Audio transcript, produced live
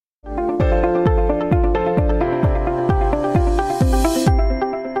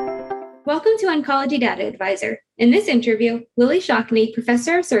Welcome to Oncology Data Advisor. In this interview, Willie Shockney,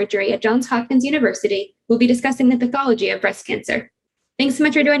 professor of surgery at Johns Hopkins University, will be discussing the pathology of breast cancer. Thanks so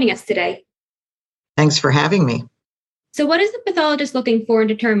much for joining us today. Thanks for having me. So what is the pathologist looking for in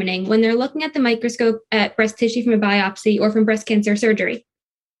determining when they're looking at the microscope at breast tissue from a biopsy or from breast cancer surgery?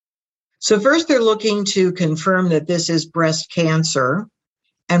 So first, they're looking to confirm that this is breast cancer,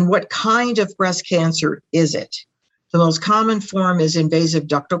 and what kind of breast cancer is it? The most common form is invasive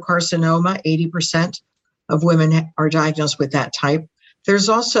ductal carcinoma. 80% of women are diagnosed with that type. There's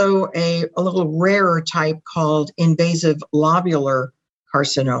also a little rarer type called invasive lobular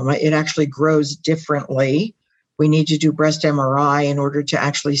carcinoma. It actually grows differently. We need to do breast MRI in order to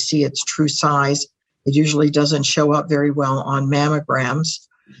actually see its true size. It usually doesn't show up very well on mammograms.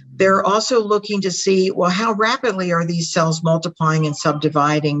 They're also looking to see, well, how rapidly are these cells multiplying and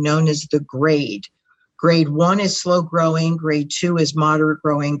subdividing, known as the grade. Grade 1 is slow growing, grade 2 is moderate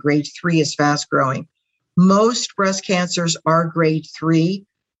growing, grade 3 is fast growing. Most breast cancers are grade 3,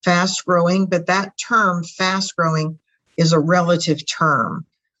 fast growing, but that term, fast growing, is a relative term.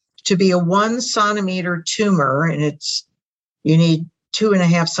 To be a 1 centimeter tumor, and you need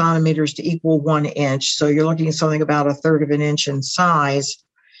 2.5 centimeters to equal 1 inch, so you're looking at something about 1/3 of an inch in size,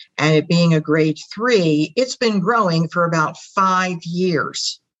 and it being a grade 3, it's been growing for about 5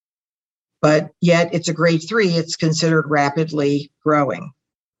 years. But yet it's a grade 3, it's considered rapidly growing.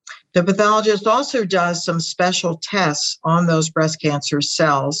 The pathologist also does some special tests on those breast cancer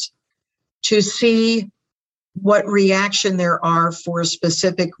cells to see what reaction there are for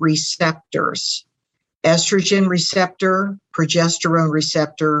specific receptors: estrogen receptor, progesterone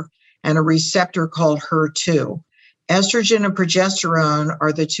receptor, and a receptor called HER2. Estrogen and progesterone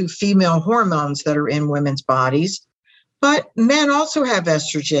are the 2 female hormones that are in women's bodies. But men also have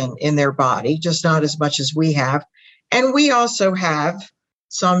estrogen in their body, just not as much as we have. And we also have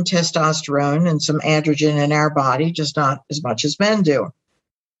some testosterone and some androgen in our body, just not as much as men do.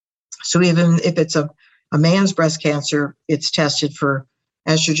 So even if it's a man's breast cancer, it's tested for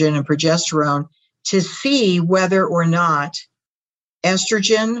estrogen and progesterone to see whether or not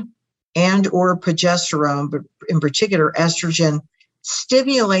estrogen and or progesterone, but in particular estrogen,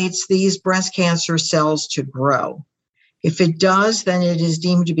 stimulates these breast cancer cells to grow. If it does, then it is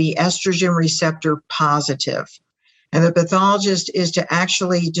deemed to be estrogen receptor positive. And the pathologist is to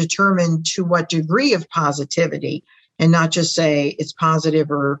actually determine to what degree of positivity, and not just say it's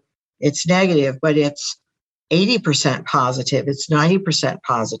positive or it's negative, but it's 80% positive, it's 90%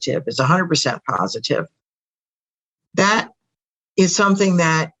 positive, it's 100% positive. That is something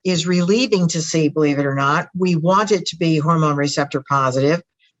that is relieving to see, believe it or not. We want it to be hormone receptor positive,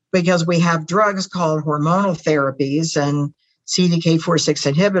 because we have drugs called hormonal therapies and CDK4/6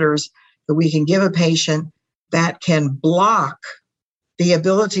 inhibitors that we can give a patient that can block the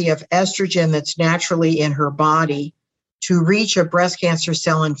ability of estrogen that's naturally in her body to reach a breast cancer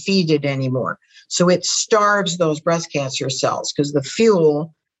cell and feed it anymore. So it starves those breast cancer cells because the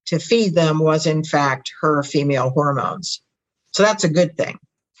fuel to feed them was, in fact, her female hormones. So that's a good thing.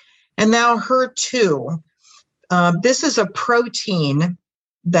 And now HER2, this is a protein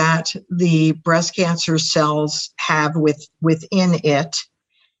that the breast cancer cells have within it.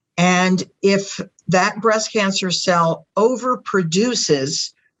 And if that breast cancer cell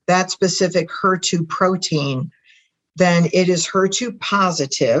overproduces that specific HER2 protein, then it is HER2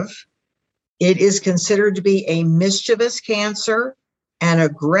 positive. It is considered to be a mischievous cancer, an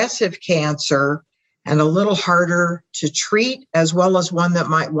aggressive cancer, and a little harder to treat, as well as one that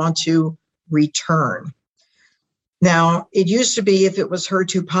might want to return. Now, it used to be if it was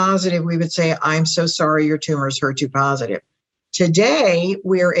HER2 positive, we would say, I'm so sorry, your tumor is HER2 positive. Today,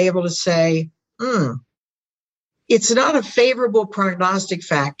 we are able to say, it's not a favorable prognostic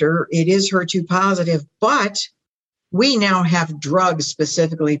factor. It is HER2 positive, but we now have drugs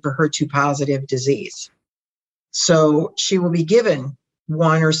specifically for HER2 positive disease. So she will be given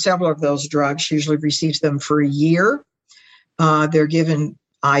one or several of those drugs. She usually receives them for a year. They're given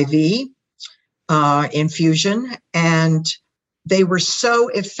IV. Infusion, and they were so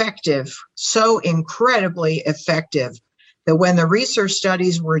effective, so incredibly effective, that when the research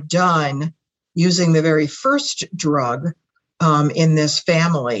studies were done using the very first drug in this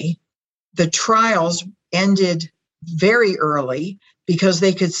family, the trials ended very early because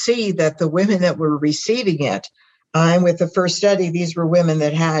they could see that the women that were receiving it, and with the first study, these were women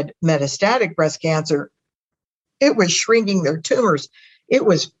that had metastatic breast cancer, it was shrinking their tumors. It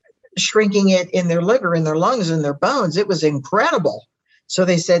was shrinking it in their liver, in their lungs, in their bones. It was incredible. So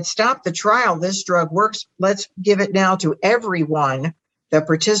they said, stop the trial. This drug works. Let's give it now to everyone that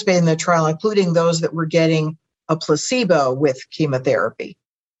participated in the trial, including those that were getting a placebo with chemotherapy.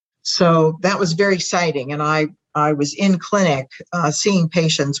 So that was very exciting. And I was in clinic seeing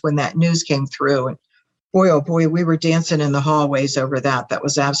patients when that news came through. And boy, oh boy, we were dancing in the hallways over that. That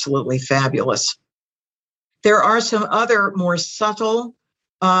was absolutely fabulous. There are some other more subtle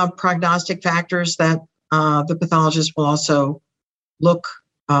prognostic factors that the pathologist will also look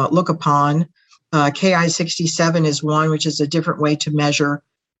upon. Ki-67 is one, which is a different way to measure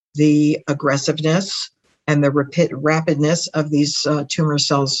the aggressiveness and the rapidness of these tumor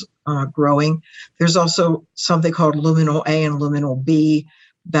cells growing. There's also something called luminal A and luminal B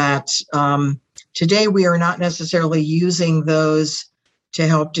that today we are not necessarily using those to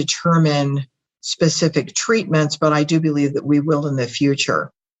help determine specific treatments, but I do believe that we will in the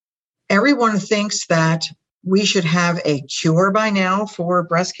future. Everyone thinks that we should have a cure by now for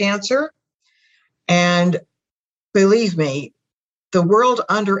breast cancer. And believe me, the world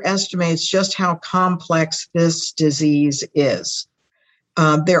underestimates just how complex this disease is.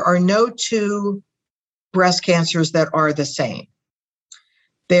 There are no two breast cancers that are the same.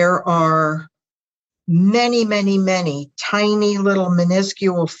 There are many, many, many tiny little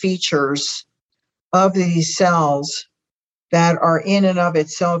minuscule features of these cells that are in and of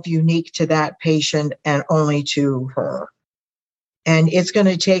itself unique to that patient and only to her. And it's going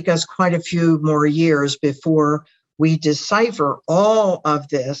to take us quite a few more years before we decipher all of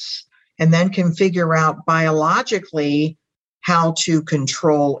this and then can figure out biologically how to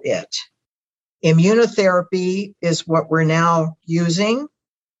control it. Immunotherapy is what we're now using,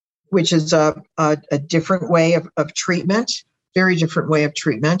 which is a different way of treatment, very different way of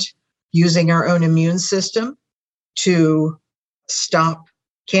treatment, using our own immune system to stop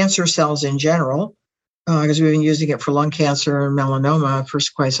cancer cells in general, because we've been using it for lung cancer and melanoma for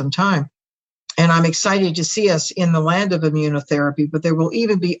quite some time. And I'm excited to see us in the land of immunotherapy, but there will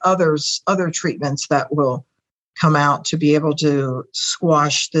even be other treatments that will come out to be able to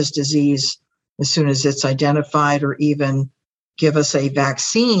squash this disease as soon as it's identified, or even give us a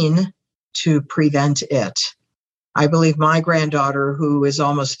vaccine to prevent it. I believe my granddaughter, who is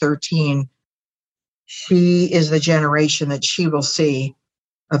almost 13, she is the generation that she will see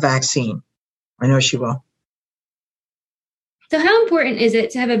a vaccine. I know she will. So how important is it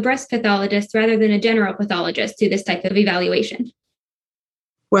to have a breast pathologist rather than a general pathologist do this type of evaluation?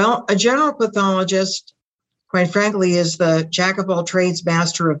 Well, a general pathologist, quite frankly, is the jack of all trades,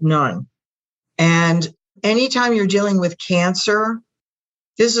 master of none. And anytime you're dealing with cancer,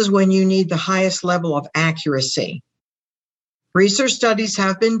 this is when you need the highest level of accuracy. Research studies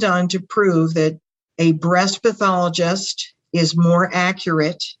have been done to prove that a breast pathologist is more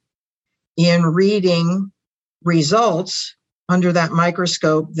accurate in reading results under that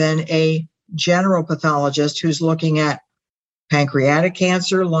microscope than a general pathologist who's looking at pancreatic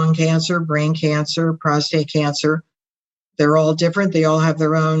cancer, lung cancer, brain cancer, prostate cancer. They're all different. They all have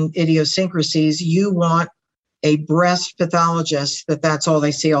their own idiosyncrasies. You want a breast pathologist that's all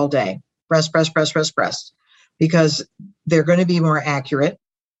they see all day. Breast, breast, breast, breast, breast, because they're going to be more accurate.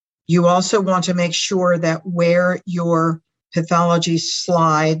 You also want to make sure that where your pathology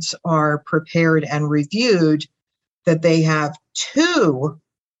slides are prepared and reviewed, that they have two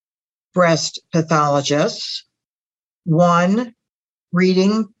breast pathologists, one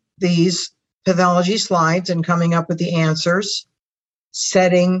reading these pathology slides and coming up with the answers,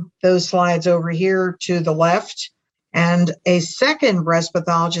 setting those slides over here to the left, and a second breast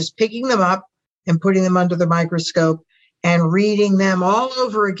pathologist picking them up and putting them under the microscope and reading them all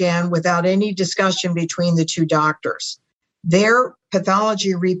over again without any discussion between the two doctors. Their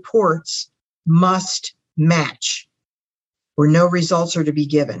pathology reports must match, or no results are to be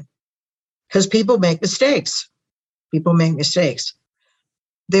given, because people make mistakes. People make mistakes.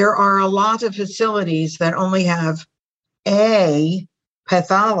 There are a lot of facilities that only have a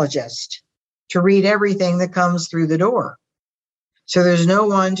pathologist to read everything that comes through the door. So there's no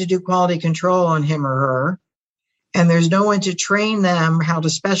one to do quality control on him or her, and there's no one to train them how to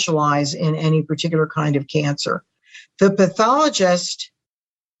specialize in any particular kind of cancer. The pathologist,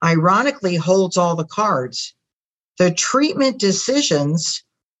 ironically, holds all the cards. The treatment decisions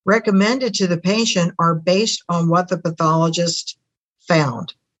recommended to the patient are based on what the pathologist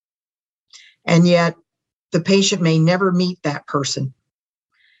found. And yet the patient may never meet that person.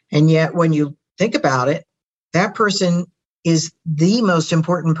 And yet when you think about it, that person is the most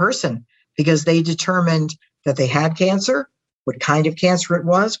important person, because they determined that they had cancer, what kind of cancer it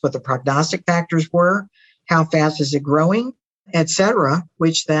was, what the prognostic factors were, how fast is it growing, etc.,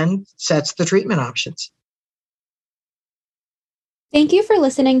 which then sets the treatment options. Thank you for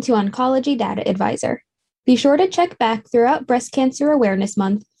listening to Oncology Data Advisor. Be sure to check back throughout Breast Cancer Awareness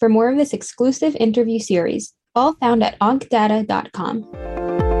Month for more of this exclusive interview series, all found at oncdata.com.